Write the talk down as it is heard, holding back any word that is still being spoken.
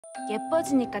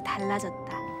예뻐지니까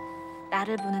달라졌다.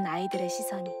 나를 보는 아이들의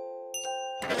시선이.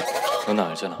 너는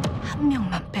알잖아. 한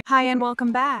명만 빼. Hi and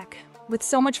welcome back. With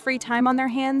so much free time on their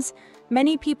hands,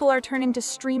 many people are turning to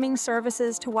streaming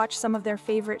services to watch some of their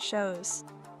favorite shows.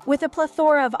 With a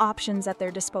plethora of options at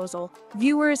their disposal,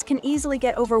 viewers can easily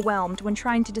get overwhelmed when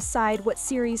trying to decide what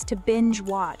series to binge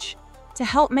watch. To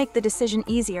help make the decision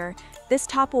easier, this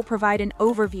top will provide an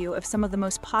overview of some of the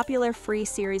most popular free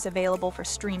series available for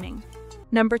streaming.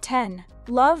 Number 10.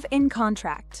 Love in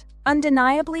Contract.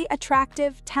 Undeniably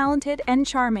attractive, talented, and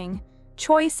charming,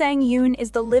 Choi Sang-yoon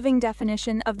is the living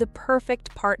definition of the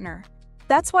perfect partner.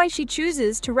 That's why she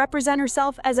chooses to represent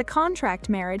herself as a contract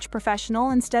marriage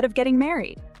professional instead of getting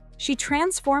married. She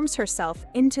transforms herself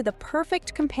into the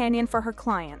perfect companion for her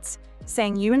clients.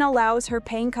 Sang-yoon allows her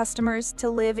paying customers to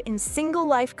live in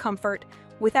single-life comfort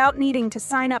without needing to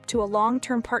sign up to a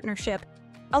long-term partnership.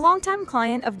 A longtime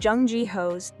client of Jung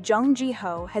Ji-ho's, Jung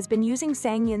Ji-ho, has been using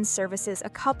Sang-yoon's services a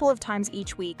couple of times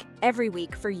each week, every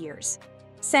week for years.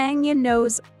 Sang-yoon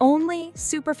knows only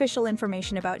superficial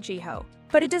information about Ji-ho,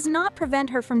 but it does not prevent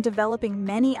her from developing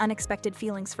many unexpected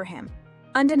feelings for him.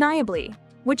 Undeniably,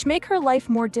 which make her life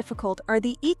more difficult, are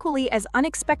the equally as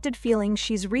unexpected feelings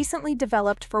she's recently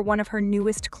developed for one of her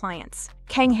newest clients,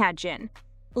 Kang Ha-jin.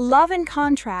 Love in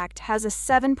Contract has a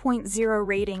 7.0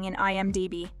 rating in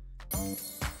IMDb.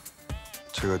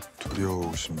 제가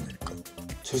두려우십니까?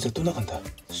 술사 또 나간다.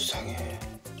 수상해.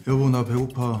 여보, 나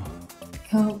배고파.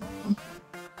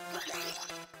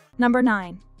 Number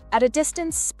 9. At a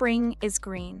distance, spring is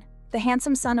green. The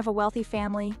handsome son of a wealthy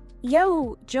family,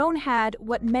 Yeojeon had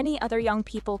what many other young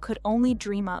people could only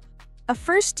dream of. A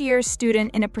first-year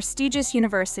student in a prestigious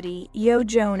university,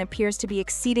 Yeojeon appears to be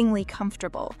exceedingly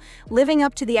comfortable, living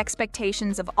up to the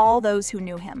expectations of all those who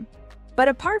knew him. But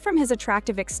apart from his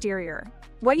attractive exterior,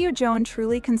 what Yeojeon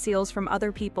truly conceals from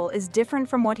other people is different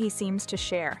from what he seems to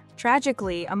share.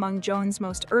 Tragically, among Jeon's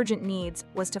most urgent needs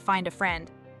was to find a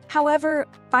friend. However,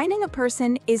 finding a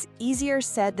person is easier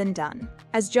said than done.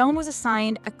 As Jeon was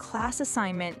assigned a class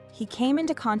assignment, he came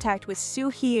into contact with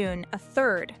Soo Hyun, a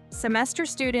third-semester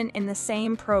student in the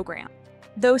same program.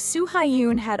 Though Soo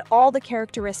Hyun had all the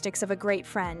characteristics of a great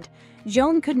friend,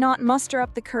 Jeon could not muster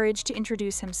up the courage to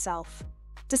introduce himself.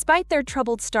 Despite their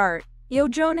troubled start,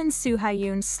 Yeojeon and Soo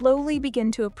Hyun slowly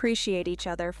begin to appreciate each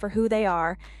other for who they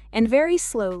are, and very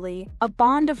slowly, a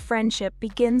bond of friendship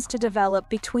begins to develop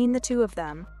between the two of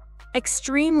them.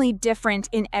 Extremely different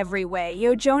in every way,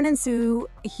 Yeojeon and Soo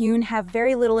Hyun have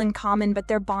very little in common, but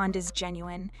their bond is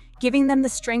genuine, giving them the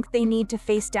strength they need to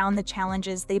face down the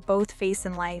challenges they both face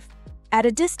in life. At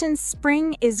a distance,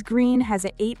 Spring is Green has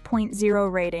an 8.0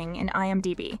 rating in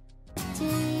IMDb.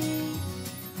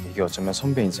 이게 어쩌면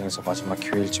선배 인생에서 마지막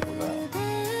기회일지 몰라요.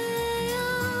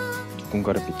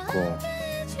 누군가를 믿고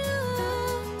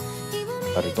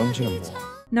나를 던지는 뭐.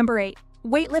 Number 8.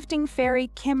 Weightlifting fairy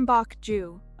Kim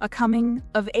Bok-ju, a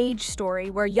coming-of-age story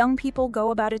where young people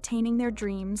go about attaining their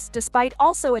dreams despite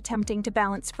also attempting to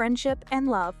balance friendship and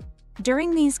love.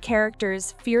 During these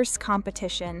characters' fierce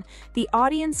competition, the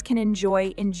audience can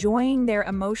enjoying their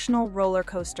emotional roller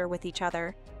coaster with each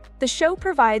other. The show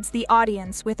provides the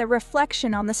audience with a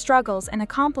reflection on the struggles and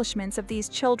accomplishments of these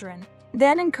children,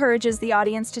 then encourages the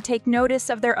audience to take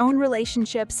notice of their own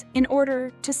relationships in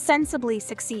order to sensibly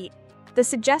succeed. The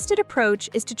suggested approach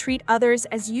is to treat others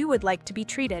as you would like to be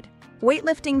treated.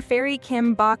 Weightlifting fairy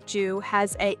Kim Bok-ju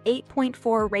has a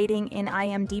 8.4 rating in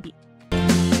IMDb.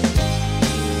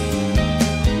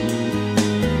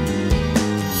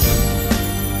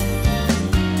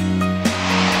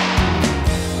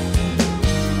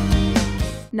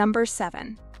 Number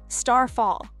 7.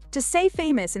 Starfall. To say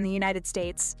famous in the United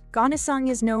States, Ganesung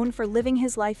is known for living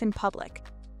his life in public.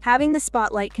 Having the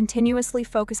spotlight continuously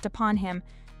focused upon him,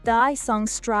 Dae-sung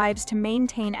strives to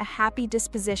maintain a happy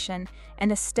disposition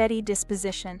and a steady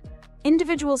disposition.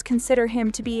 Individuals consider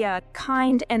him to be a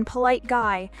kind and polite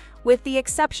guy, with the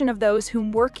exception of those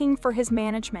whom working for his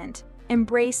management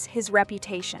embrace his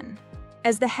reputation.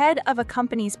 As the head of a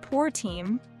company's poor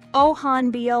team, Oh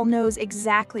Han-byul knows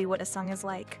exactly what Sung is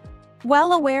like.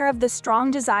 Well aware of the strong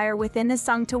desire within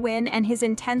Sung to win and his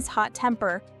intense hot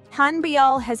temper,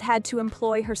 Han-byul has had to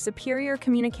employ her superior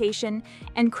communication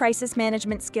and crisis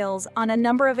management skills on a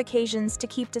number of occasions to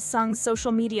keep Sung's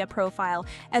social media profile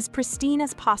as pristine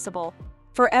as possible.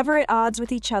 Forever at odds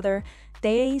with each other,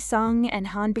 Dae-sung and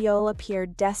Han-byul appear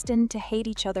destined to hate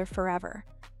each other forever.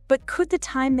 But could the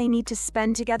time they need to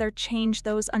spend together change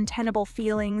those untenable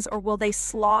feelings, or will they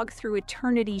slog through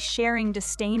eternity sharing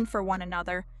disdain for one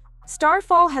another?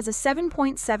 Starfall has a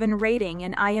 7.7 rating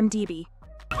in IMDb.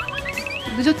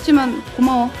 늦었지만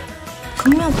고마워.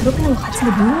 분명 괴롭히는 것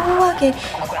같은데 묘하게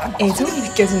애정이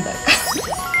느껴진달까?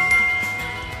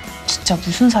 진짜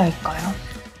무슨 사이일까요?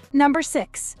 Number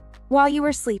 6. While you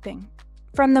were sleeping.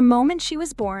 From the moment she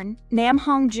was born, Nam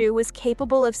Hongju was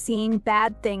capable of seeing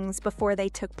bad things before they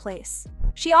took place.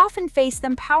 She often faced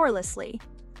them powerlessly.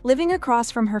 Living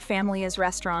across from her family's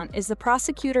restaurant is the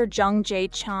prosecutor Jung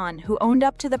Jae-chun, who owned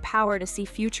up to the power to see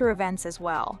future events as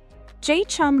well.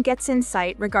 Jae-chun gets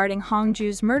insight regarding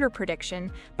Hongju's murder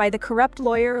prediction by the corrupt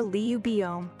lawyer Lee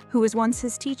Yu-biom, who was once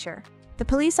his teacher. The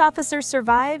police officer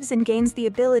survives and gains the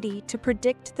ability to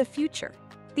predict the future.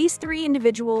 These three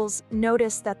individuals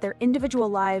notice that their individual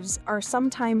lives are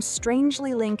sometimes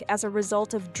strangely linked as a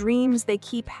result of dreams they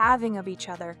keep having of each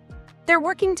other. They're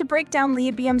working to break down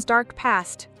Lee Byum's dark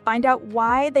past, find out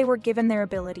why they were given their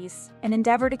abilities, and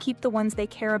endeavor to keep the ones they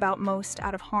care about most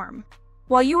out of harm.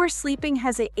 While You Were Sleeping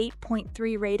has a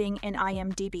 8.3 rating in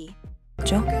IMDb.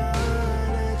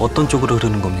 어떤 쪽으로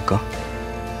흐르는 겁니까?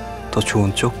 더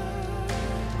좋은 쪽?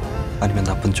 아니면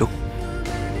나쁜 쪽?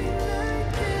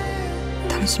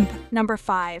 Number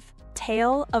 5.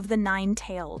 Tale of the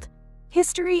Nine-Tailed.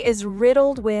 History is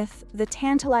riddled with the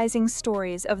tantalizing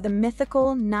stories of the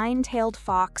mythical nine-tailed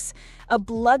fox, a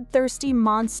bloodthirsty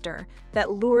monster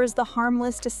that lures the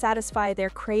harmless to satisfy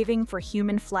their craving for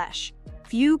human flesh.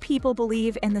 Few people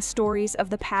believe in the stories of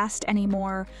the past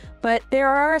anymore, but there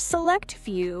are a select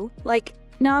few, like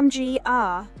Nam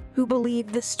Ji-ah, who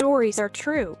believe the stories are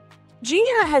true.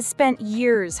 Ji-ah has spent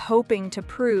years hoping to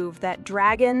prove that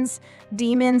dragons,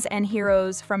 demons, and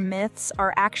heroes from myths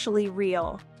are actually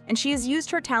real, and she has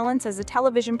used her talents as a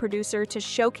television producer to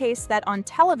showcase that on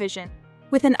television.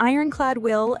 With an ironclad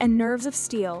will and nerves of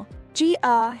steel,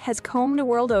 Ji-ah has combed the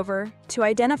world over to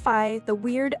identify the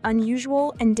weird,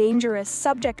 unusual, and dangerous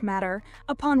subject matter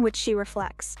upon which she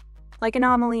reflects. Like an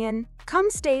Amelian, Kum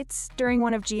states during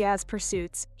one of Ji-ah's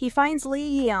pursuits, he finds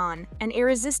Li Yeon, an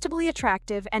irresistibly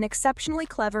attractive and exceptionally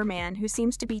clever man who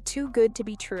seems to be too good to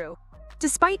be true.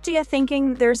 Despite Ji-ah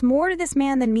thinking there's more to this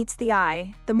man than meets the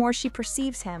eye, the more she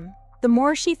perceives him, the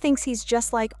more she thinks he's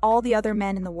just like all the other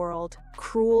men in the world,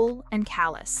 cruel and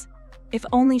callous. If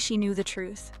only she knew the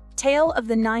truth. Tale of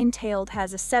the Nine-Tailed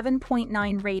has a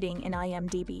 7.9 rating in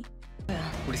IMDb.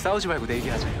 우리 싸우지 말고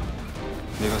내기하자요.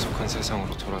 네가 속한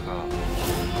세상으로 돌아가.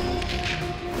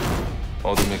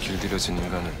 어둠에 길들여진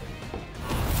인간은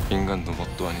인간도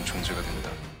뭣도 아닌 존재가 된다.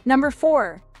 Number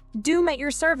 4. Doom at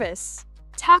your service.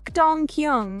 Tak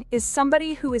Dong-kyung is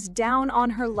somebody who is down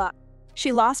on her luck.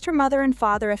 She lost her mother and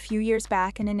father a few years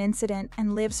back in an incident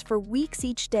and lives for weeks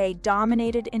each day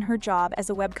dominated in her job as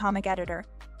a webcomic editor.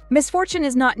 Misfortune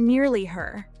is not nearly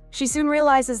her. She soon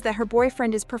realizes that her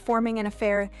boyfriend is performing an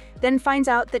affair, then finds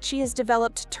out that she has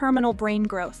developed terminal brain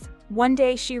growth. One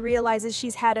day she realizes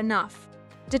she's had enough.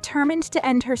 Determined to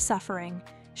end her suffering,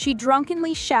 she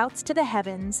drunkenly shouts to the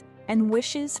heavens and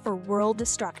wishes for world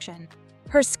destruction.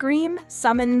 Her scream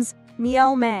summons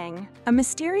Miao Mang, a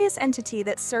mysterious entity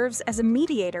that serves as a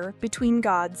mediator between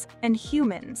gods and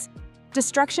humans.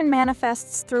 Destruction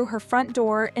manifests through her front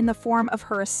door in the form of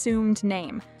her assumed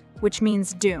name, which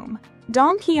means doom.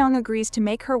 Dong Kyung agrees to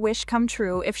make her wish come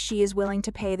true if she is willing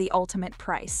to pay the ultimate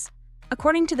price.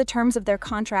 According to the terms of their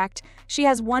contract, she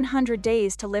has 100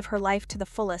 days to live her life to the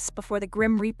fullest before the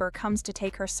Grim Reaper comes to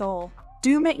take her soul.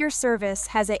 Doom at Your Service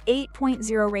has a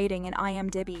 8.0 rating in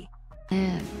IMDb.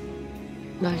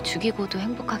 널 죽이고도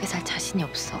행복하게 살 자신이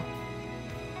없어.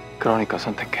 그러니까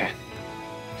선택해.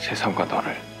 세상과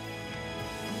너를.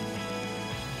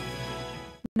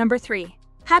 Number 3.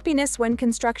 Happiness when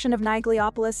construction of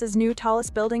Nigliopolis's new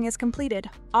tallest building is completed.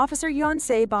 Officer Yeon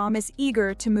Se-bom is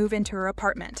eager to move into her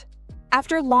apartment.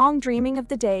 After long dreaming of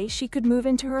the day she could move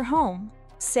into her home,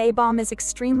 Se-bom is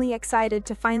extremely excited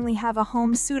to finally have a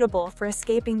home suitable for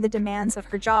escaping the demands of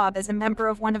her job as a member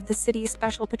of one of the city's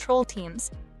special patrol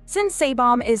teams. Since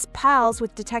Se-bom is pals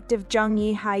with Detective Jung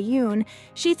Yi-hyun,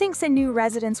 she thinks a new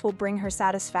residence will bring her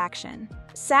satisfaction.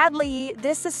 Sadly,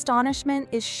 this astonishment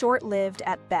is short-lived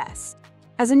at best.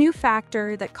 As a new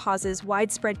factor that causes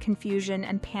widespread confusion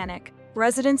and panic,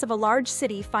 residents of a large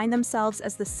city find themselves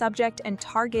as the subject and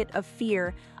target of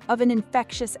fear of an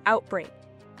infectious outbreak.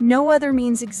 No other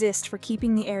means exist for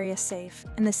keeping the area safe,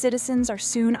 and the citizens are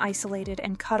soon isolated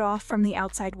and cut off from the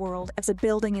outside world as a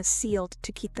building is sealed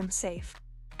to keep them safe.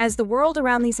 As the world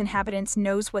around these inhabitants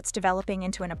knows what's developing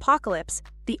into an apocalypse,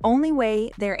 the only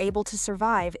way they're able to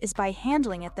survive is by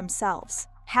handling it themselves.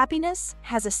 Happiness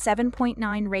has a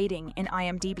 7.9 rating in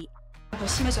IMDb.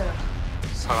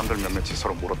 사람들 몇몇이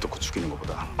서로 물어뜯고 죽이는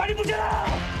것보다 빨리 문제라!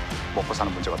 먹고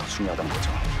사는 문제가 더 중요하다는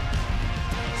거죠.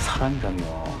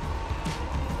 사람이라며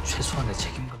최소한의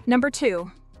책임감. Number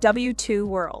 2. W2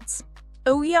 Worlds.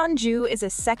 Oh Yeon-ju is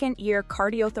a second-year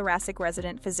cardiothoracic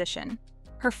resident physician.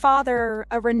 Her father,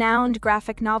 a renowned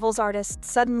graphic novels artist,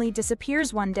 suddenly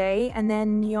disappears one day, and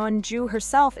then Yeon-ju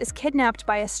herself is kidnapped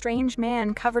by a strange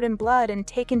man covered in blood and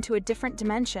taken to a different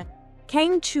dimension.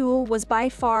 Kang Chul was by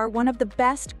far one of the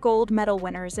best gold medal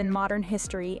winners in modern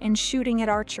history in shooting at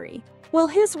archery. Will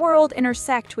his world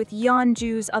intersect with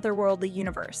Yeon-ju's otherworldly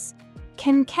universe?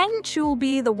 Can Kang Chul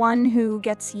be the one who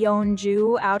gets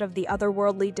Yeon-ju out of the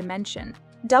otherworldly dimension?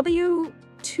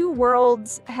 Two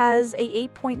Worlds has a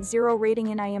 8.0 rating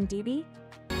in IMDb.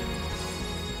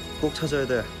 꼭 찾아야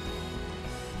돼.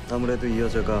 아무래도 이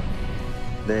여자가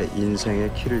내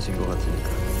인생의 키를 진 것 같으니까.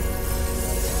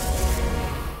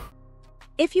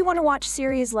 If you want to watch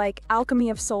series like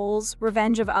Alchemy of Souls,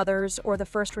 Revenge of Others, or The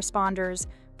First Responders,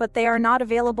 but they are not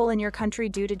available in your country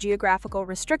due to geographical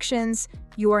restrictions,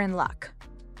 you are in luck.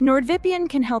 NordVPN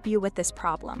can help you with this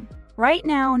problem. Right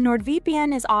now,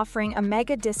 NordVPN is offering a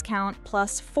mega discount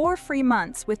plus 4 free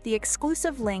months with the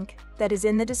exclusive link that is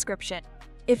in the description.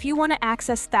 If you want to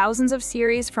access thousands of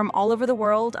series from all over the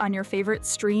world on your favorite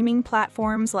streaming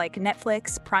platforms like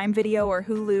Netflix, Prime Video, or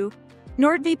Hulu,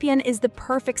 NordVPN is the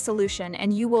perfect solution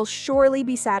and you will surely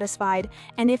be satisfied,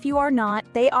 and if you are not,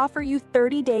 they offer you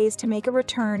 30 days to make a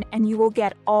return and you will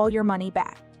get all your money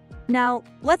back. Now,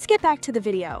 let's get back to the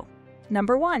video.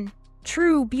 Number 1.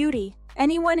 True beauty.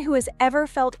 Anyone who has ever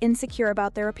felt insecure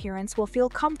about their appearance will feel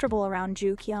comfortable around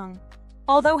Ju Kyung.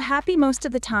 Although happy most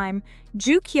of the time,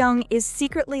 Ju Kyung is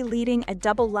secretly leading a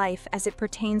double life as it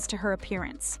pertains to her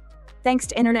appearance. Thanks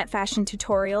to internet fashion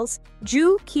tutorials,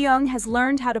 Ju Kyung has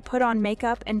learned how to put on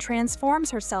makeup and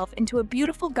transforms herself into a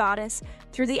beautiful goddess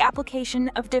through the application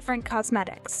of different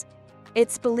cosmetics.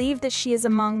 It's believed that she is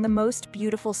among the most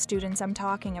beautiful students I'm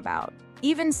talking about.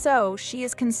 Even so, she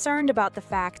is concerned about the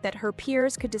fact that her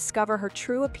peers could discover her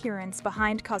true appearance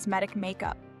behind cosmetic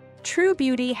makeup. True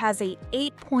Beauty has a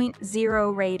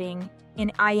 8.0 rating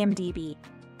in IMDb.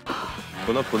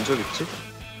 너나 본 적 있지?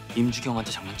 임주경한테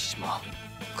장난치지 마.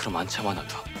 그럼 안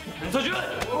참아놔도.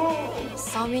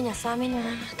 썸이냐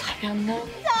답이 안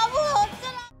나오네.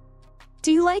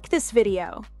 Do you like this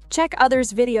video? Check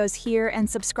others' videos here and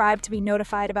subscribe to be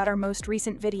notified about our most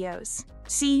recent videos.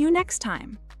 See you next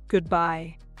time.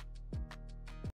 Goodbye.